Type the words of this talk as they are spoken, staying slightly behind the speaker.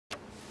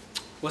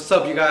What's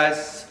up, you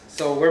guys?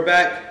 So we're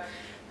back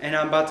and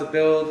I'm about to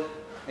build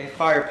a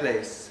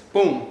fireplace.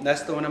 Boom,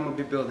 that's the one I'm gonna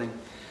be building.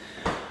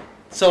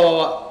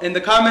 So in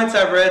the comments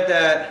I've read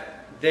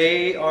that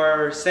they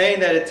are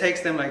saying that it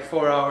takes them like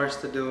 4 hours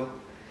to do,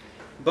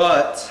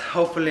 but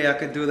hopefully I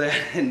could do that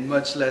in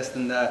much less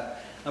than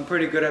that. I'm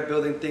pretty good at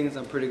building things.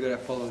 I'm pretty good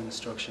at following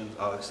instructions,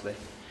 obviously.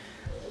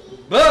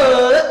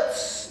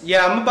 But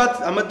yeah, I'm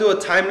gonna do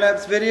a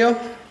time-lapse video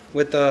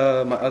with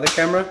my other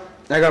camera.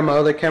 I got my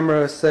other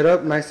camera set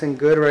up nice and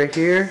good right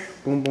here.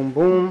 Boom, boom,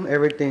 boom.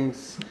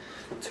 Everything's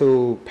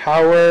to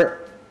power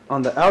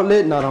on the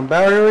outlet, not on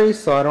battery,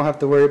 so I don't have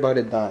to worry about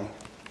it dying.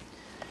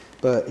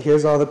 But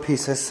here's all the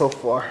pieces so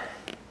far.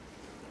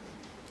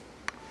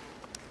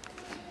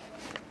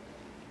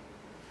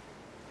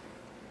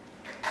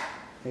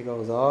 It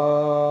goes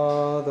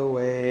all the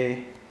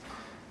way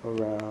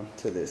around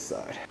to this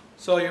side.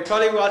 So you're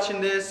probably watching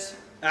this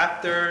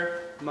after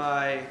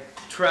my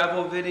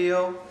travel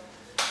video.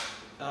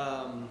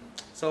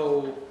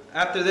 So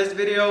after this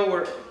video,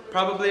 we're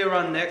probably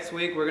around next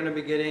week, we're gonna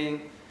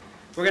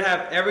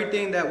have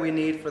everything that we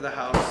need for the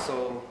house.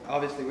 So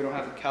obviously we don't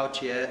have a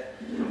couch yet.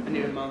 I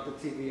need to mount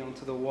the TV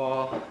onto the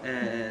wall,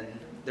 and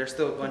there's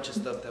still a bunch of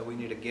stuff that we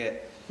need to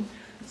get.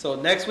 So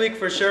next week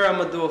for sure, I'm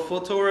gonna do a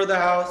full tour of the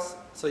house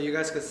so you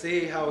guys can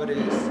see how it is.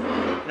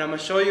 And I'm gonna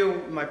show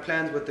you my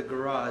plans with the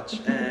garage.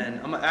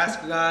 And I'm gonna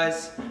ask you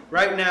guys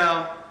right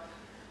now,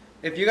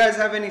 if you guys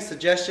have any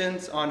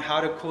suggestions on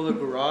how to cool a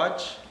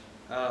garage,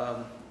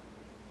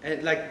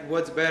 and like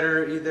what's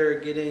better, either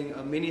getting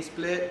a mini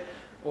split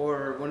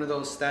or one of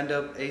those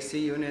stand-up AC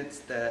units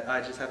that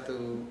I just have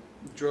to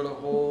drill a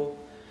hole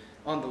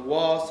on the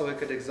wall so it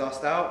could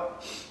exhaust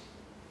out.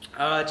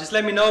 Just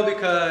let me know,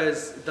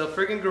 because the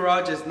freaking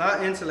garage is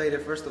not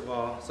insulated, first of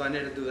all, so I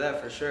need to do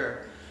that for sure.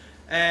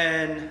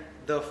 And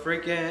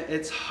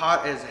it's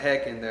hot as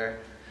heck in there,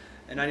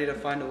 and I need to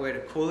find a way to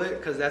cool it,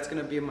 because that's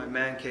gonna be my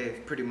man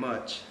cave pretty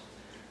much.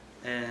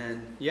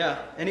 And yeah,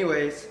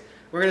 anyways,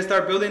 we're gonna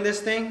start building this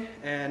thing,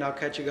 and I'll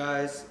catch you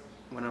guys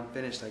when I'm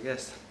finished, I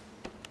guess.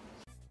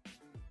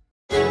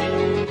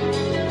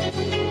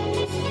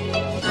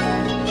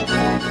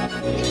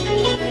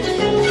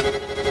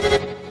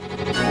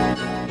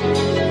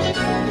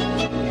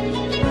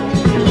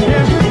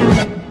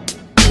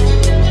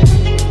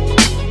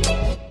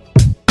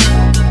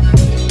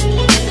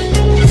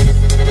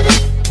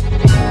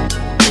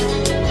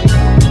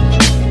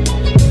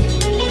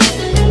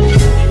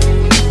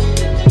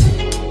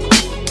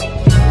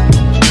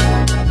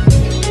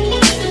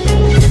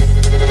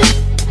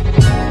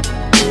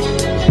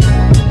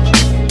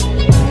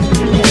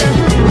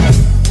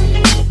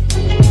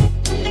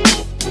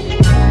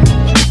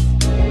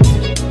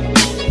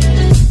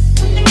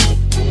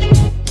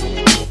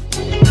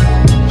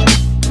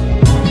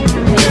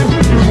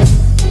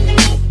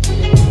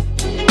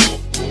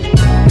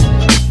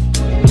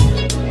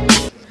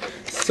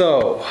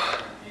 So,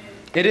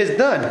 it is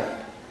done.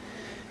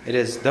 It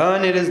is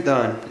done, it is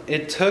done.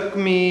 It took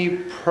me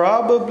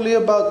probably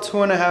about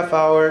 2.5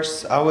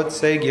 hours, I would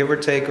say, give or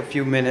take a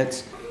few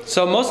minutes.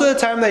 So most of the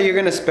time that you're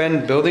gonna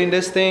spend building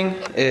this thing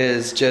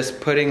is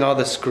just putting all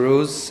the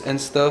screws and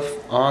stuff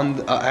on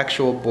the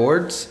actual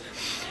boards.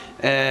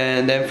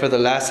 And then for the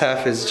last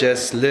half is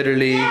just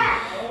literally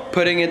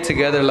putting it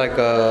together like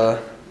a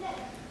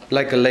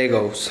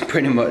Legos,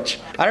 pretty much.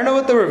 I don't know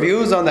what the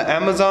reviews on the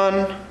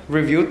Amazon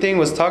review thing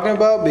was talking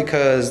about,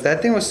 because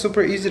that thing was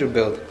super easy to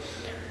build.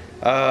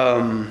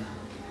 I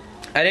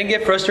didn't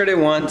get frustrated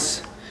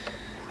once.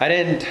 I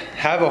didn't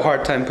have a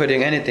hard time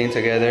putting anything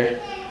together.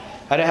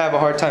 I didn't have a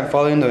hard time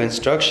following the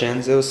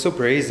instructions. It was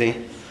super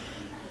easy.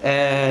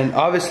 And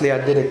obviously I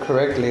did it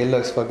correctly. It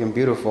looks fucking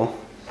beautiful.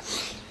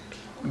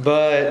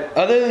 But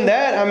other than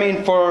that, I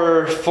mean,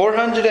 for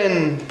 $400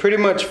 and pretty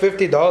much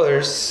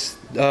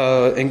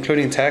 $50,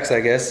 including tax, I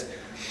guess,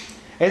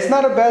 it's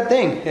not a bad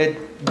thing. It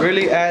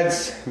really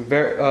adds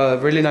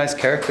really nice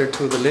character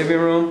to the living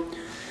room.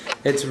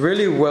 It's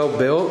really well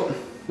built,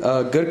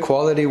 good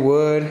quality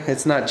wood.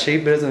 It's not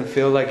cheap. It doesn't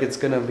feel like it's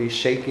gonna be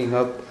shaking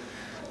up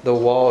the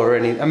wall or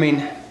anything. I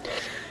mean,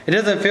 it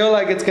doesn't feel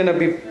like it's gonna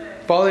be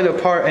falling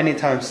apart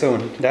anytime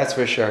soon, that's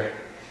for sure.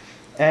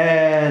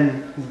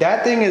 And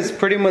that thing is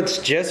pretty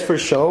much just for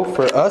show,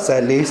 for us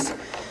at least,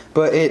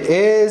 but it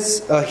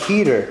is a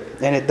heater,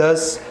 and it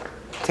does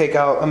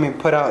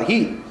put out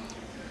heat.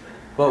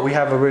 But we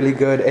have a really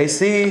good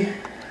AC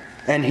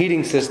and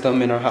heating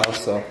system in our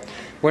house, so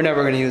we're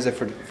never gonna use it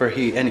for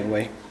heat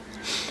anyway.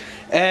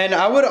 And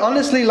I would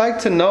honestly like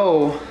to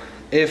know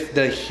if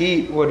the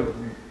heat would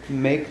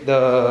make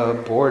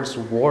the boards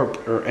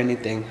warp or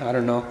anything. I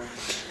don't know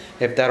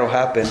if that'll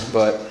happen,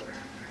 but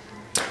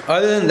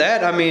other than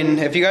that, I mean,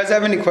 if you guys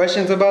have any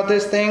questions about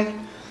this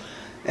thing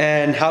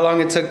and how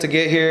long it took to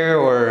get here,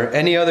 or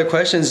any other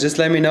questions, just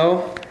let me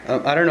know.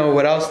 I don't know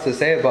what else to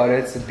say about it.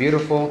 It's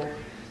beautiful,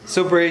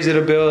 super easy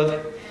to build,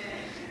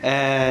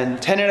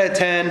 and 10 out of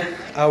 10,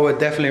 I would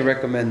definitely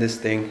recommend this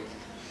thing.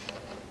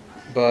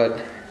 But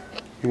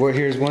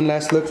here's one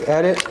last look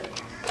at it,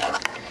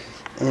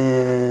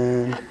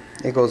 and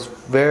it goes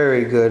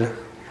very good.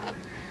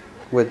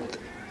 with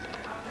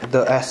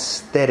the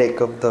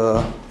aesthetic of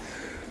the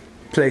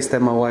place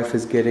that my wife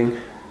is getting.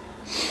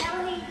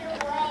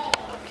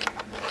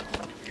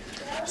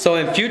 So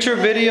in future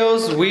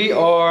videos, we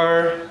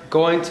are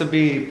going to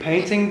be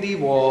painting these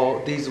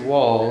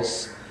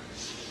walls.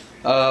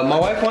 My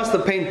wife wants to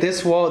paint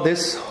this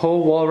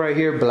whole wall right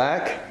here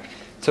black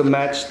to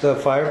match the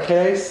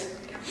fireplace.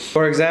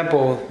 For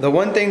example, the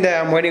one thing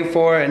that I'm waiting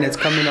for, and it's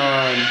coming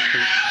on.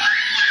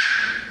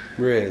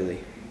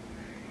 Really?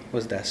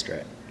 What's that,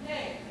 Strat?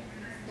 Hey,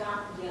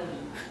 stop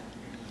yelling.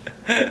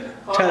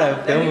 Trying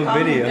to film a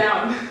video.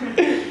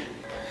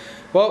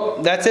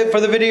 Well, that's it for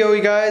the video,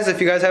 you guys.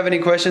 If you guys have any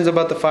questions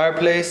about the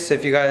fireplace,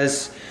 if you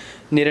guys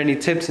need any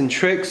tips and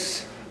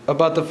tricks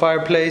about the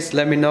fireplace,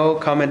 let me know.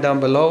 Comment down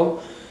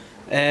below.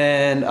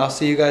 And I'll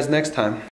see you guys next time.